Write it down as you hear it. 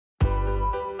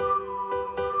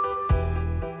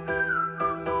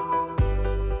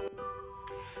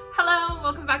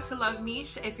welcome back to Love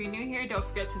Meeshh. If you're new here, don't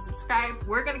forget to subscribe.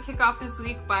 We're gonna kick off this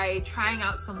week by trying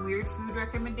out some weird food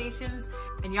recommendations,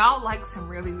 and y'all like some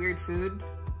really weird food,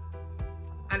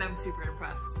 and I'm super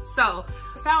impressed. So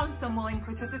I found some willing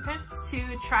participants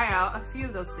to try out a few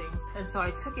of those things, and so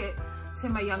I took it to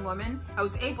my young women. I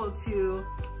was able to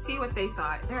see what they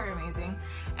thought. They're amazing,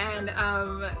 and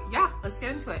yeah, let's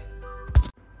get into it.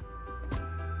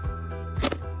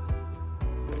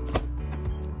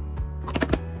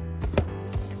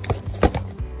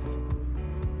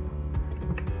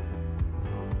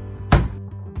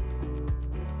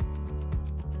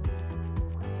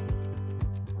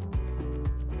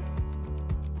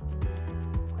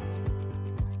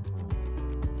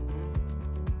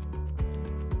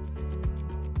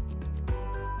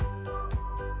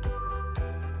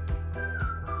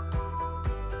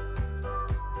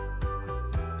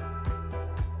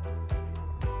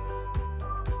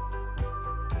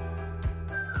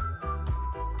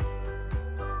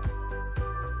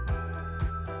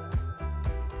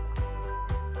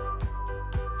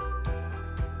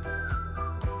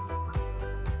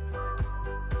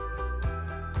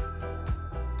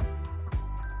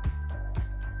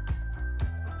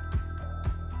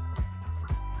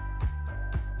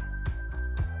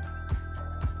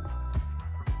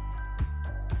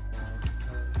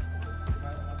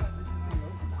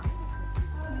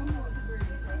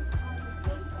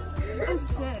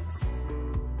 Six.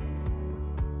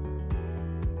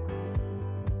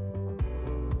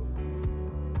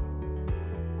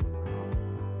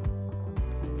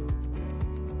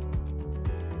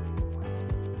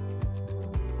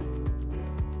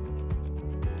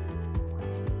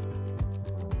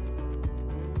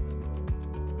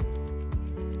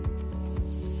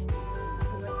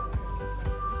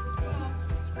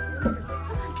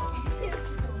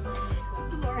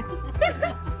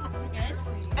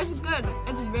 It's good.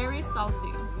 It's very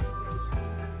salty.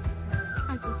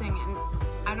 That's the thing, and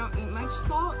I don't eat much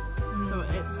salt, so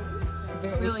it's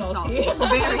really salty.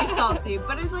 Very salty,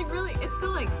 but it's like really, it's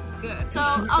still like good. So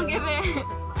I'll give it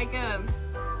like a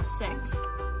 6.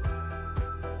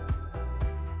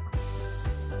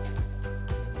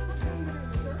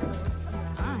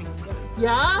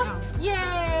 Yeah?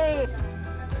 Yay!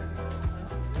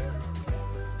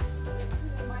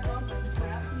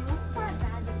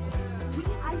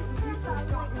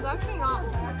 It's actually not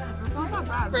that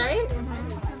bad. Right?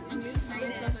 And you tell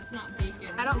yourself it's not bacon.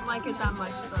 I don't like it that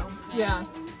much though. Yeah.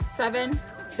 7,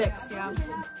 6. Yeah.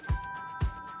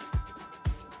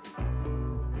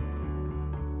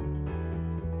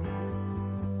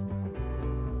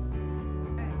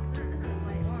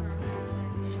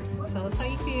 Tell us how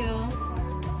you feel.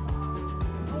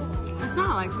 It's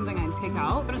not like something I'd pick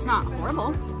out, but it's not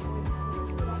horrible.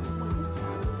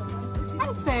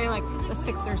 I'd say like a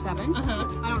 6 or 7. I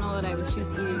don't know that I would choose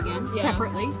to eat it again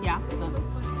separately. Yeah. But.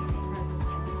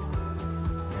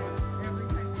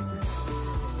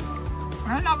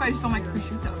 I don't know if I just don't like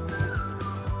prosciutto.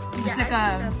 It's like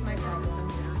that's my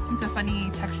problem. it's a funny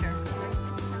texture.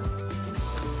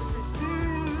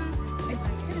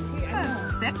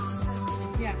 6?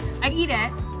 Yeah. I'd eat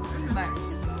it, but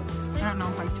I don't know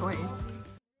if I choice.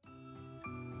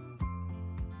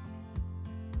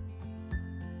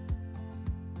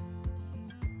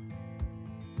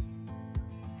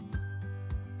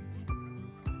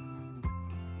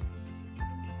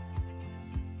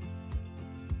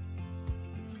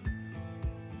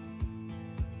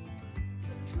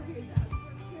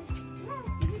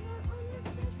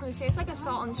 It tastes like a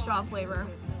salt and straw flavor.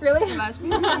 Really? Yeah,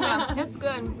 it's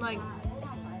good. Like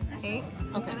 8.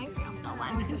 Okay.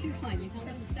 I think. She's fine. You told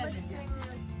us a 7.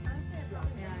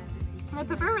 The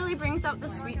pepper really brings out the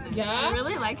sweetness. Yeah? I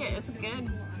really like it. It's good.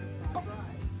 And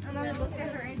then I looked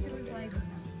at her and she was like,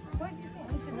 what do you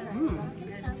think?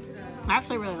 I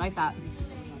actually really like that.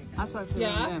 That's what I feel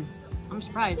really good. I'm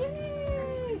surprised.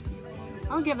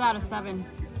 I'll give that a 7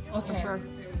 for sure.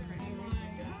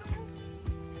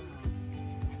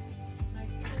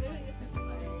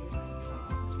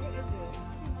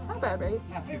 Not bad, right?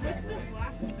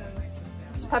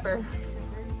 It's pepper.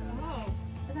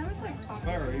 That was like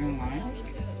Claire, are you in line?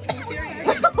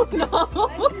 No.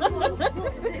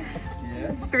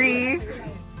 3.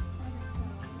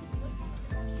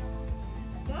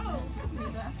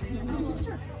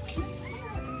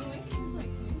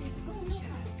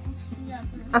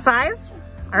 A 5?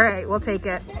 All right, we'll take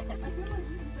it.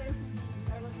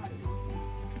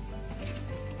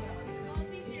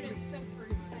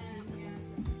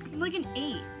 Like an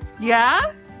 8.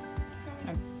 Yeah?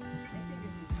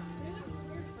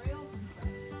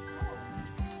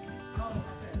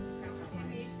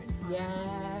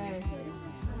 Yes.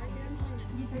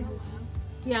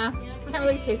 Yeah. Can't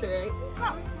really taste it, right?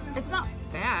 It's not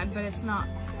bad, but it's not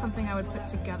something I would put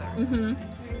together. Mm-hmm.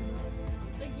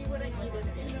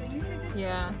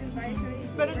 Yeah.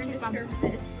 But it's just fun.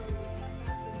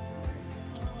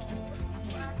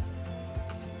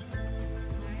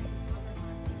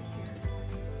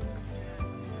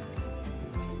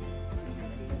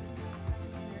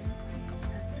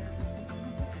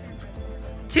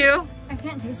 Two. I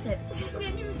can't taste it. I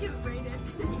didn't even get rated.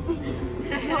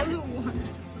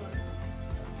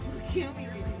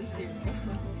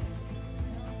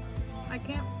 I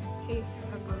can't taste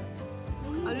pepper.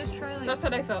 I'll just try like. That's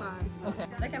what I felt. 5. Okay.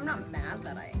 Like, I'm not mad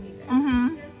that I ate it.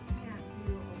 Mm-hmm.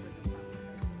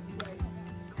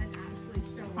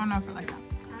 I don't know if I like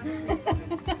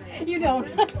that. You don't.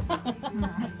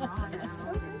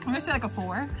 I'm gonna say like a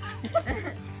 4.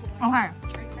 Okay. Well,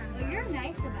 you're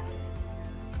nice about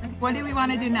it. What do we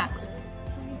want to do next?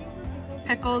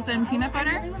 Pickles and peanut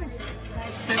butter?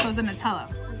 Pickles and Nutella.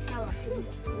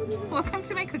 Welcome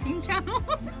to my cooking channel.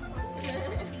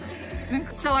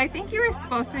 So I think you were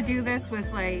supposed to do this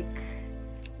with like,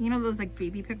 you know those like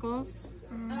baby pickles?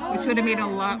 Which would have made a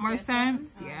lot more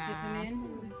sense. Yeah.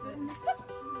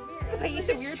 But you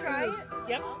can try it.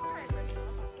 Yep.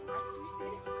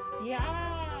 Yeah.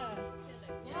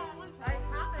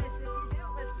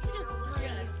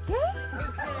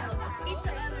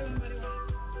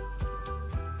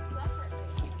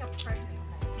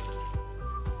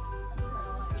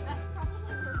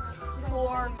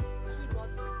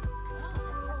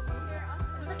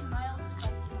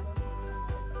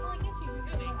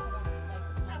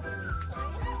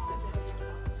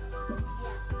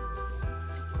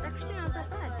 Actually, not that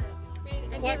bad.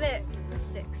 I gave it a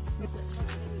 6.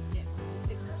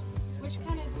 Which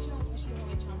kind of she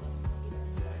like chocolate?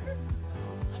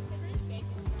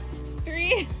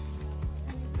 3.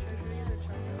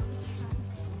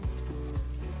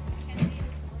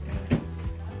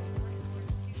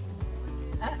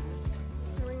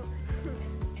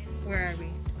 Where are we?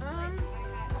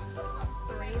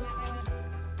 3.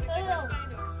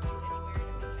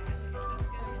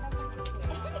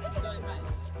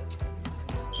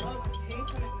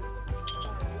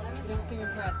 Don't seem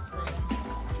impressed.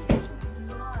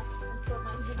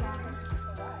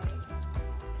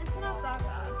 It's not that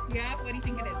bad. Yeah, what do you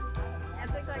think it is? I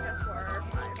think like a 4 or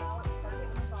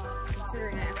 5.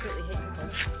 Considering I absolutely hate you.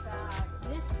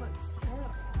 This looks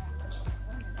terrible.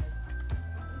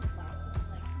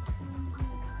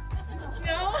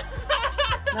 No.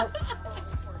 Nope.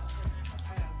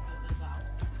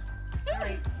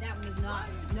 Alright, that one is not.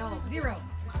 No, 0.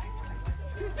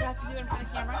 Do you have to do it in front of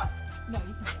the camera? No,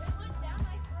 you can.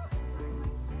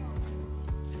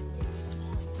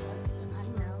 I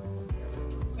don't know.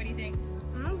 What do you think?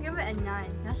 I'm gonna give it a 9.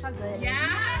 That's not good.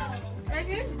 Yeah. That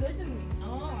is good to me.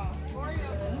 Oh, Oreo.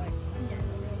 Yes.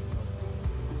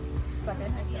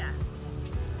 Yeah.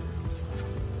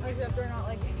 Except they're not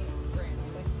like any brand.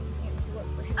 Like, you can't see what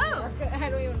brand. Oh. I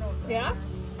don't even know. What Yeah?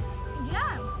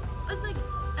 Yeah. It's like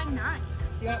a 9.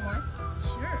 You want more?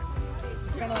 Sure.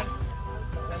 Kind of like.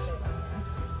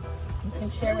 You can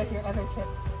share with your other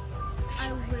chips.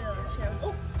 I will share.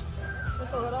 Oh.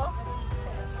 Just a little?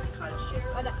 Share.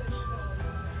 I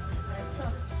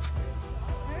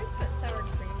always put sour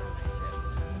cream on my chips.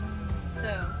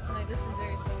 So, like, this is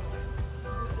very similar.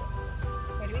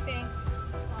 What do we think?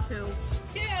 2.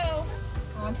 2.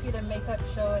 I want you to make up,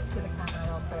 show it to the camera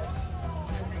real quick.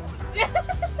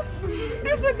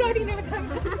 That's what God, you know the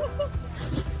camera.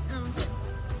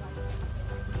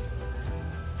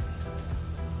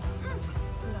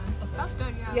 That's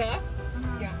good, yeah. Yeah?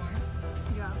 Yeah, more.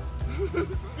 Yeah.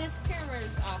 This camera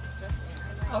is off just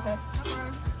now. Okay.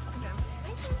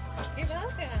 You're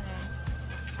welcome.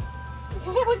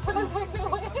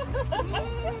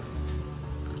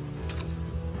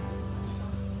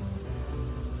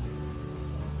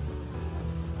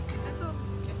 That's all.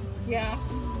 Yeah.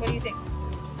 What do you think?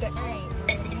 All right.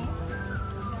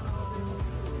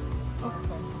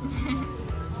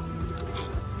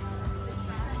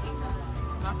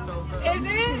 Is it?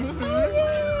 Oh,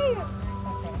 yay!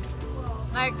 Okay.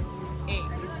 Like 8.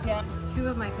 Yeah. 2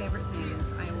 of my favorite things.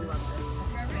 I love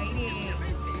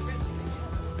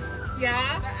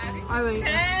Yeah? I like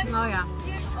 10? Oh yeah.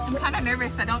 I'm kind of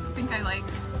nervous. I don't think I like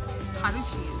cottage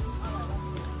cheese.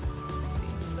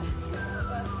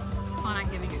 Hold on,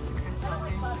 giving it to Chris.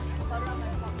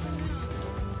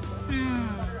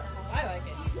 I like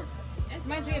it. It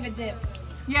reminds me of a dip.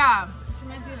 Yeah. It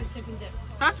reminds me of a chip and dip.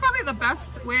 That's probably the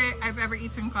best way I've ever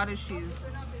eaten cottage cheese.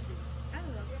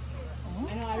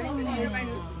 I know, I really want to.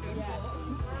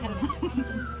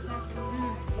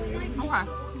 Okay.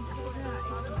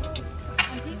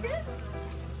 On peaches?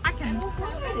 I can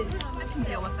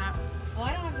deal with that. Oh,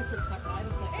 I don't have to put stuff on. I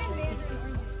just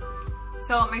like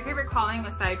So my favorite calling,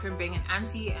 aside from being an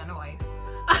auntie and a wife,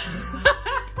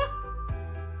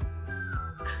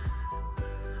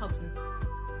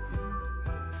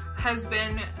 has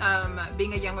been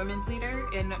being a young women's leader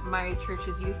in my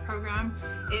church's youth program.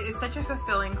 It is such a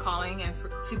fulfilling calling, and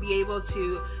to be able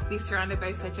to be surrounded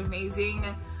by such amazing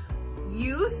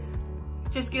youth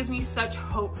just gives me such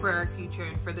hope for our future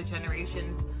and for the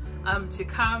generations to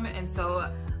come. And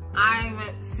so I'm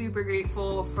super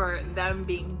grateful for them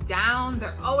being down.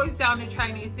 They're always down to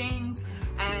try new things,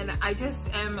 and I just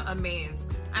am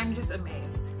amazed. I'm just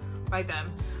amazed by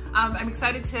them. I'm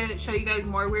excited to show you guys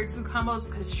more weird food combos,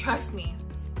 because trust me,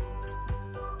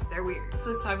 they're weird.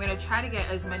 So I'm gonna try to get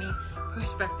as many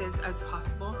perspectives as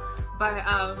possible. But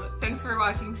thanks for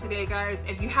watching today, guys.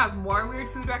 If you have more weird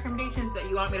food recommendations that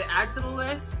you want me to add to the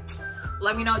list,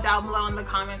 let me know down below in the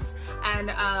comments,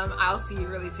 and I'll see you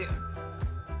really soon.